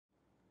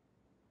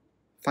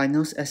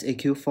Finals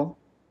SAQ4,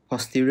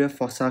 Posterior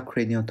Fossa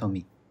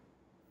Craniotomy.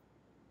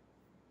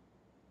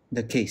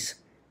 The case: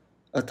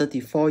 a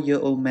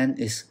 34-year-old man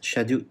is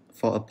scheduled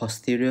for a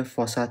posterior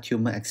fossa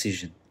tumor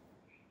excision.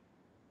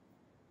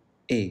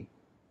 A.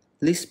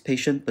 List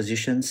patient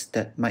positions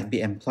that might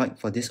be employed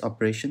for this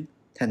operation,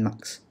 10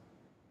 marks.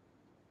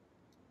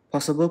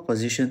 Possible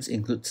positions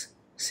includes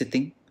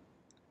sitting,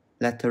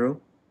 lateral,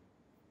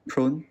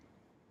 prone,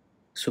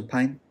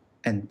 supine,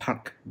 and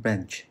park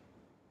bench.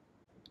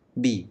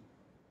 B.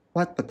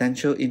 What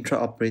potential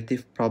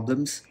intraoperative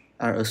problems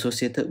are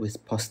associated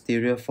with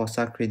posterior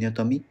fossa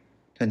craniotomy,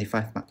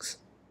 25 marks.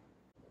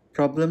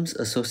 Problems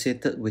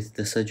associated with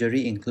the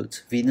surgery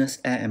includes venous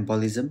air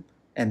embolism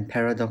and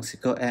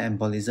paradoxical air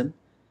embolism.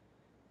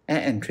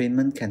 Air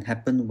entrainment can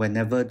happen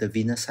whenever the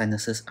venous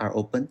sinuses are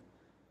open.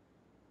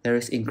 There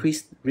is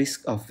increased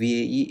risk of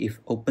VAE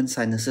if open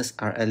sinuses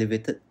are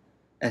elevated,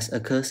 as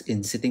occurs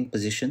in sitting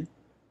position,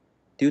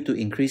 due to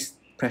increased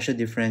pressure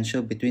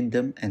differential between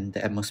them and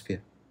the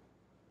atmosphere.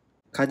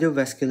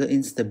 Cardiovascular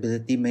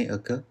instability may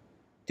occur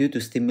due to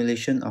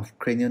stimulation of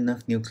cranial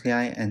nerve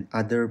nuclei and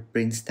other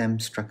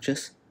brainstem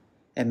structures,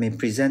 and may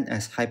present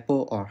as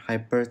hypo or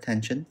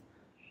hypertension,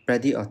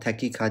 brady or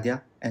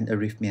tachycardia, and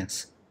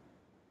arrhythmias.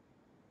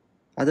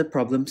 Other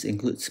problems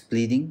include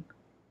bleeding,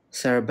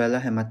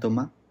 cerebellar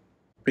hematoma,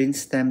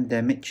 brainstem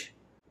damage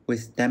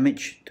with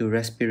damage to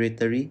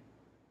respiratory,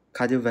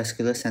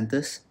 cardiovascular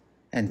centers,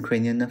 and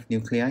cranial nerve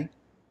nuclei,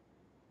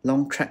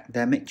 long tract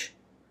damage,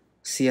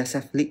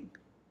 CSF leak,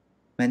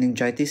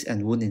 meningitis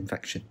and wound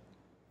infection.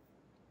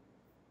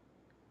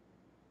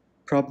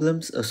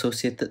 Problems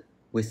associated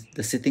with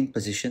the sitting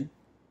position: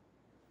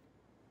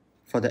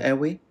 for the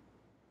airway,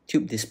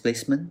 tube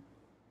displacement,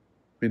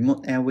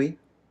 remote airway.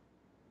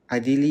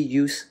 Ideally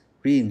use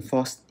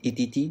reinforced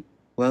ETT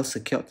well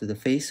secured to the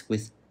face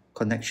with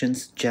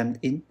connections jammed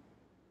in,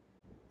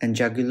 and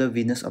jugular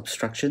venous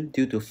obstruction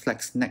due to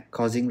flexed neck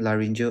causing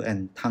laryngeal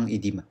and tongue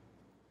edema.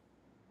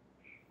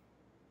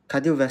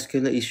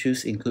 Cardiovascular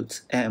issues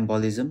includes air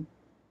embolism,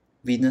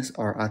 venous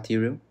or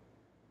arterial.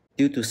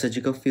 Due to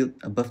surgical field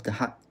above the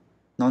heart,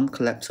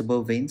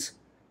 non-collapsible veins,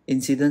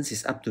 incidence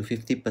is up to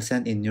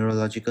 50% in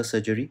neurological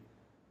surgery,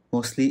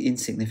 mostly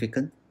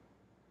insignificant.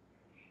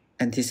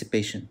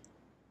 Anticipation: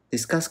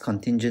 discuss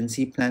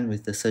contingency plan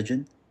with the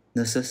surgeon,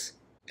 nurses,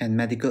 and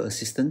medical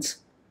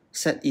assistants.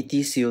 Set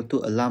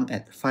EtCO2 alarm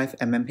at 5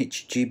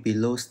 mmHg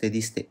below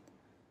steady state.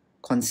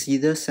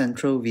 Consider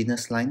central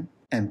venous line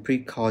and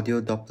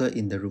precordial Doppler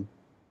in the room.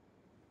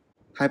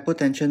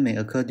 Hypotension may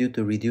occur due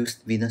to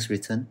reduced venous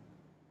return.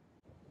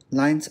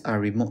 Lines are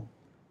remote.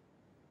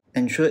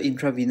 Ensure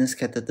intravenous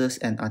catheters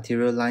and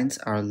arterial lines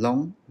are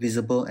long,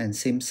 visible, and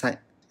same side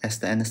as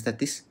the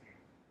anesthetist.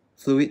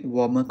 Fluid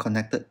warmer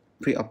connected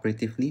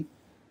preoperatively,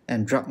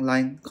 and drug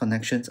line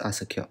connections are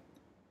secured.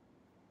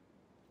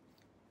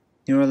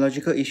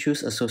 Neurological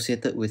issues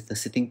associated with the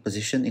sitting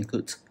position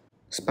includes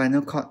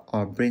spinal cord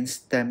or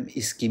brainstem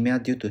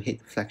ischemia due to head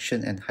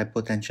flexion and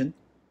hypotension.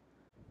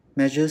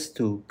 Measures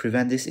to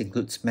prevent this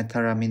includes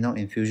metaraminol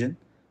infusion,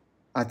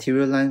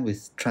 arterial line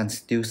with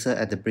transducer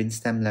at the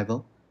brainstem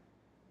level,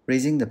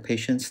 raising the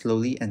patient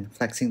slowly and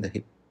flexing the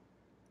hip.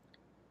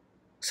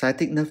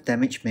 Sciatic nerve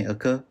damage may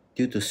occur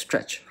due to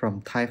stretch from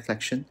thigh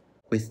flexion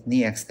with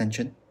knee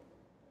extension.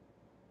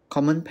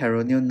 Common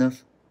peroneal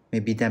nerve may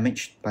be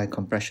damaged by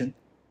compression.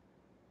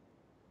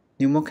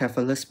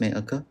 Pneumocephalus may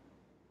occur.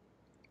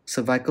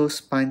 Cervical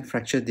spine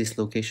fracture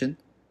dislocation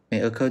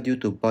may occur due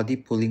to body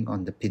pulling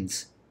on the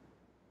pins.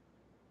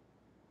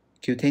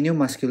 Cutaneous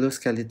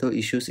musculoskeletal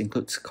issues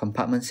include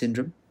compartment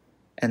syndrome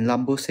and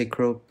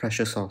lumbosacral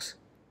pressure sores.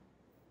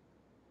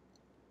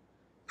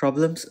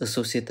 Problems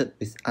associated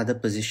with other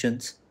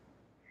positions: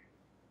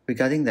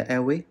 regarding the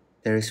airway,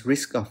 there is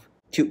risk of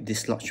tube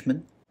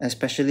dislodgement,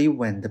 especially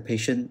when the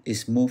patient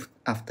is moved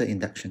after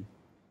induction.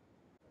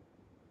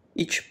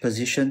 Each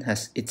position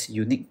has its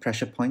unique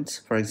pressure points,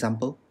 for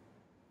example,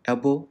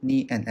 elbow,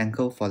 knee, and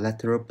ankle for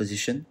lateral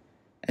position,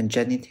 and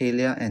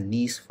genitalia and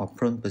knees for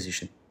prone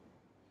position.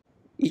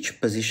 Each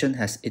position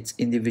has its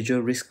individual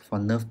risk for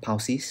nerve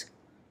palsies,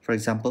 for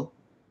example,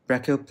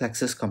 brachial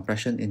plexus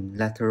compression in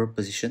lateral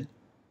position,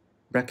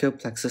 brachial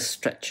plexus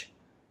stretch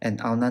and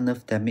ulnar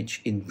nerve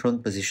damage in prone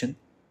position,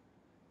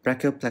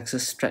 brachial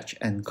plexus stretch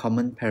and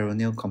common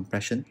peroneal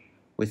compression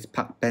with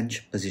park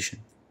bench position.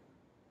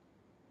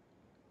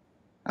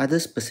 Other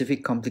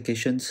specific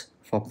complications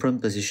for prone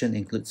position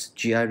includes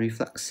GI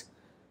reflux,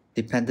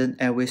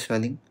 dependent airway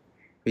swelling,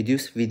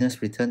 reduced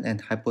venous return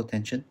and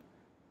hypotension,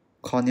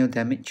 corneal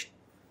damage,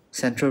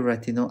 central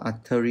retinal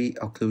artery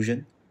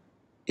occlusion,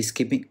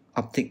 ischemic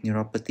optic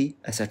neuropathy,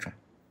 etc.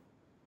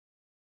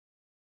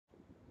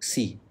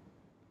 C.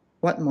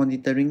 What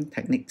monitoring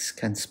techniques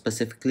can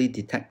specifically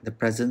detect the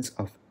presence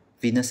of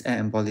venous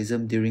air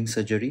embolism during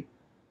surgery?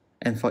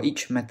 And for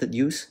each method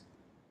used,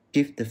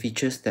 give the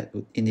features that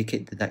would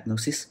indicate the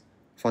diagnosis,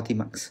 40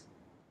 marks.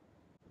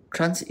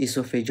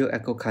 Transesophageal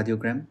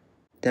echocardiogram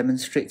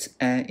demonstrates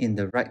air in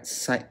the right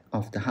side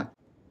of the heart.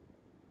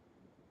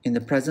 In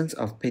the presence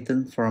of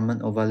patent foramen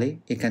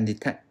ovale, it can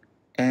detect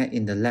air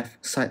in the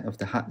left side of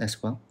the heart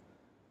as well.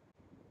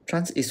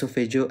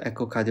 Transesophageal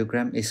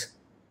echocardiogram is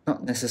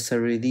not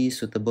necessarily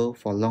suitable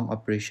for long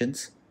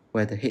operations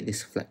where the head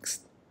is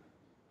flexed.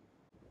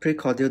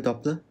 Precordial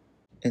Doppler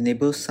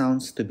enables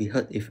sounds to be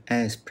heard if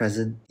air is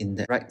present in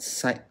the right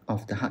side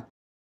of the heart.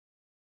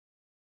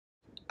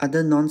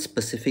 Other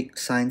non-specific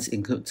signs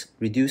include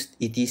reduced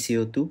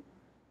EtCO2,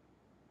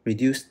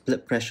 reduced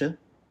blood pressure,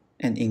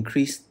 and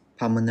increased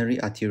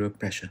pulmonary arterial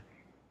pressure.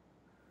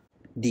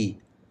 D.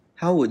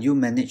 How would you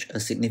manage a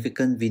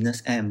significant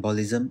venous air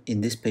embolism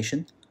in this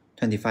patient?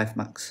 25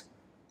 marks.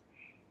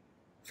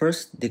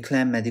 First,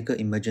 declare medical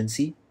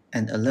emergency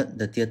and alert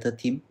the theatre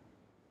team.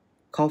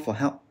 Call for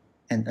help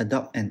and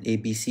adopt an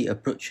ABC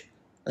approach,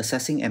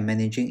 assessing and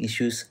managing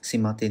issues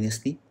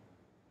simultaneously.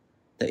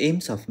 The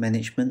aims of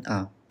management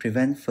are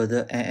prevent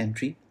further air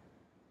entry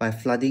by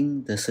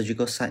flooding the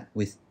surgical site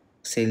with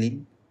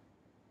saline,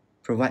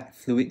 provide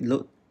fluid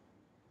load,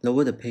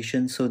 lower the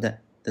patient so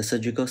that the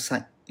surgical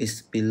site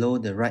is below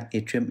the right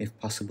atrium if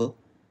possible,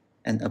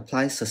 and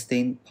apply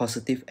sustained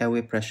positive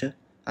airway pressure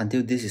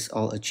until this is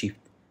all achieved.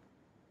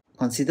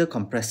 Consider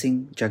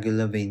compressing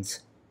jugular veins.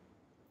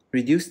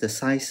 Reduce the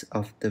size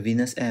of the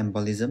venous air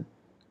embolism,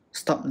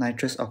 stop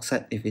nitrous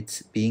oxide if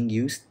it's being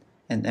used,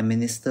 and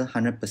administer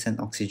 100%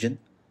 oxygen.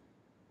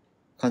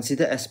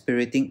 Consider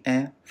aspirating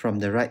air from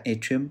the right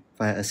atrium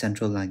via a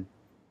central line.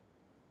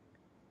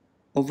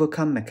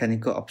 Overcome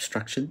mechanical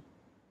obstruction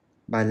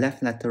by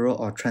left lateral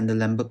or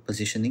Trendelenburg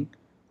positioning,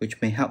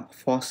 which may help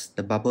force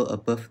the bubble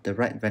above the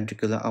right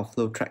ventricular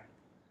outflow tract.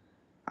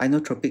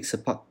 Inotropic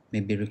support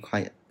may be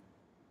required.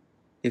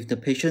 If the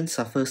patient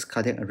suffers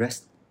cardiac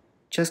arrest,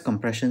 chest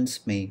compressions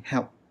may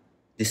help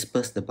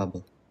disperse the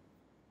bubble.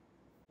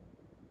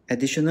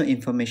 Additional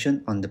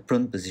information on the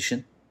prone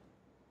position.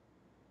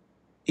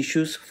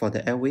 Issues for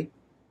the airway.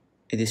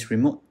 It is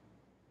remote.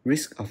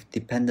 Risk of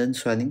dependent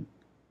swelling.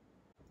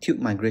 Tube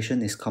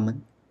migration is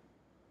common.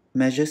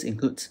 Measures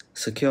include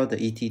secure the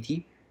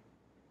ETT,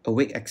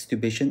 awake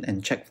extubation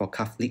and check for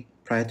cuff leak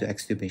prior to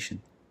extubation.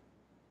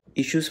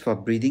 Issues for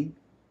breathing.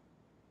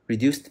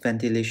 Reduced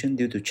ventilation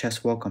due to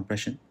chest wall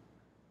compression.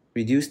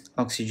 Reduced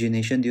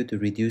oxygenation due to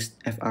reduced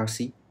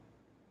FRC.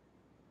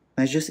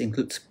 Measures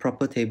include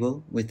proper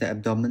table with the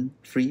abdomen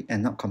free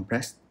and not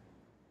compressed.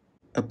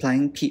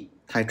 Applying PEEP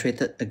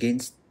titrated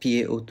against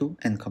PaO2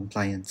 and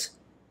compliance.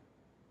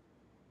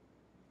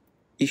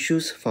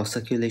 Issues for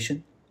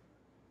circulation.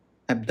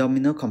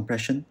 Abdominal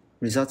compression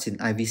results in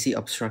IVC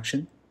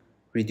obstruction,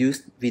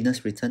 reduced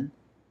venous return,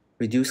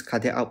 reduced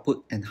cardiac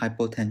output and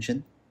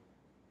hypotension.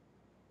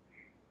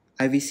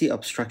 IVC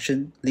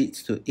obstruction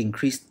leads to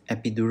increased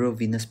epidural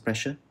venous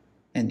pressure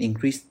and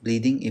increased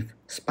bleeding if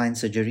spine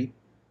surgery.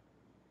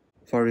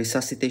 For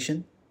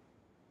resuscitation,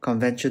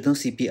 conventional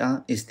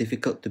CPR is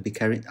difficult to be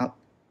carried out.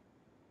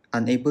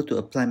 Unable to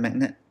apply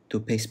magnet to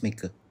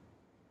pacemaker.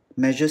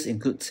 Measures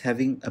include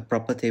having a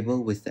proper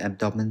table with the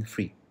abdomen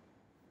free.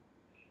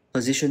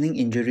 Positioning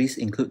injuries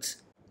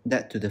includes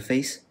that to the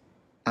face,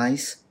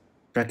 eyes,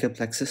 brachial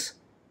plexus,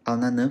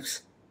 ulnar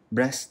nerves,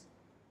 breast,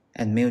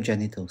 and male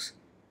genitals.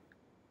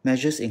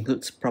 Measures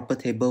includes proper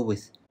table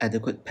with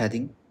adequate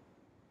padding,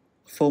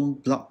 foam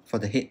block for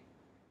the head,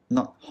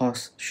 not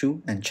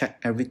horseshoe, and check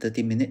every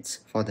 30 minutes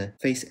for the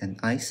face and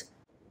eyes.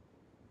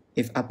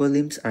 If upper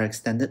limbs are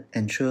extended,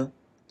 ensure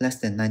less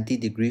than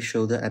 90-degree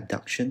shoulder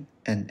abduction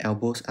and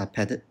elbows are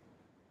padded.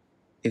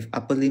 If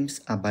upper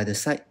limbs are by the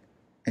side,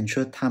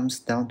 ensure thumbs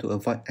down to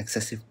avoid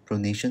excessive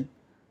pronation.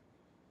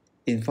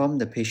 Inform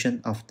the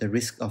patient of the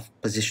risk of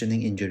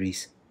positioning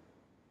injuries.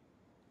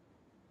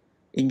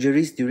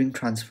 Injuries during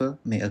transfer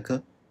may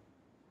occur.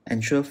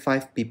 Ensure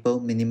 5 people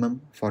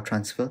minimum for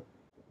transfer.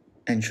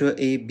 Ensure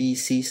A, B,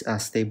 Cs are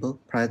stable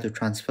prior to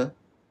transfer.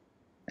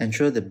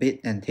 Ensure the bed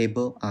and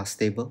table are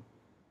stable.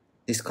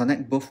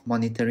 Disconnect both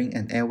monitoring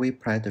and airway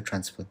prior to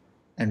transfer,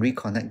 and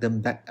reconnect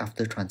them back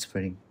after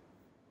transferring.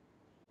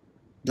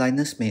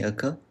 Blindness may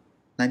occur,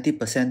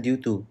 90% due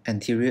to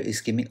anterior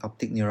ischemic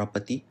optic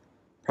neuropathy,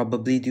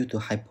 probably due to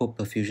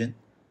hypoperfusion,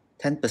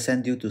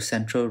 10% due to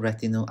central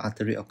retinal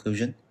artery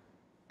occlusion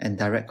and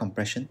direct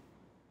compression.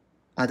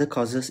 Other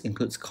causes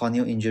include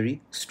corneal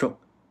injury, stroke,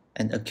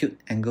 and acute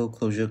angle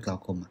closure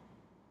glaucoma.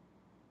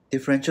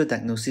 Differential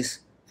diagnosis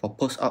for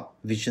post-op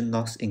vision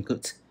loss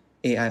includes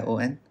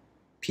AION,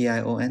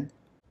 PION,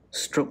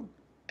 stroke,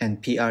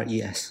 and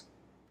PRES.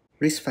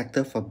 Risk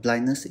factor for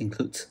blindness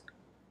includes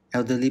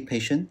elderly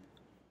patient,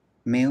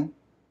 male,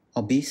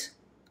 obese,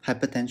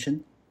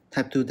 hypertension,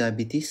 type 2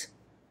 diabetes,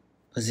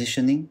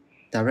 positioning,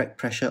 direct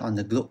pressure on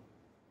the globe,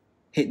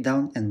 head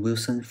down and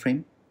Wilson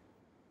frame,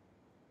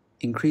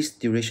 increased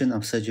duration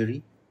of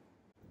surgery,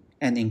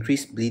 and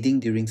increased bleeding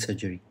during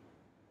surgery.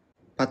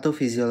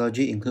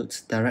 Pathophysiology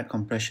includes direct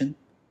compression,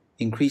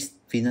 increased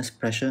venous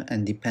pressure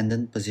and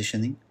dependent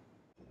positioning,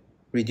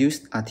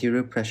 reduced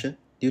arterial pressure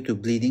due to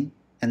bleeding,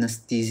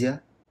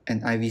 anesthesia,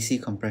 and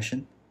IVC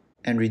compression,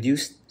 and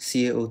reduced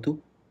CaO2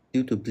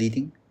 due to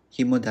bleeding,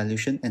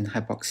 hemodilution, and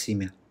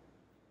hypoxemia.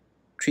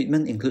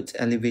 Treatment includes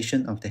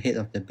elevation of the head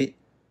of the bed,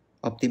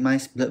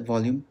 optimized blood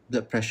volume,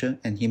 blood pressure,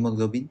 and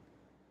hemoglobin,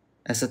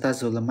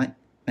 acetazolamide,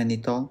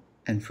 mannitol,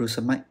 and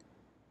furosemide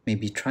may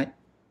be tried,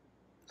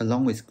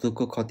 along with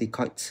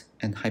glucocorticoids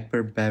and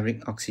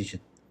hyperbaric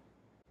oxygen.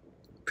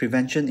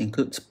 Prevention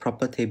includes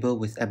proper table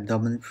with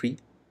abdomen free,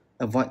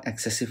 avoid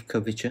excessive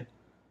curvature,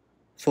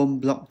 foam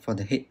block for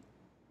the head,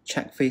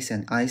 check face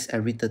and eyes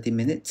every 30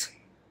 minutes,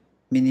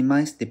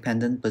 minimize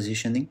dependent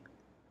positioning,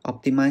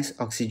 optimize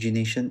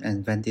oxygenation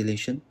and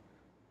ventilation,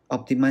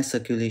 optimize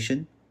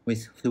circulation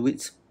with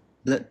fluids,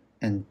 blood,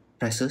 and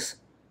pressors,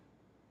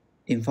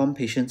 inform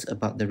patients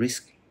about the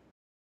risk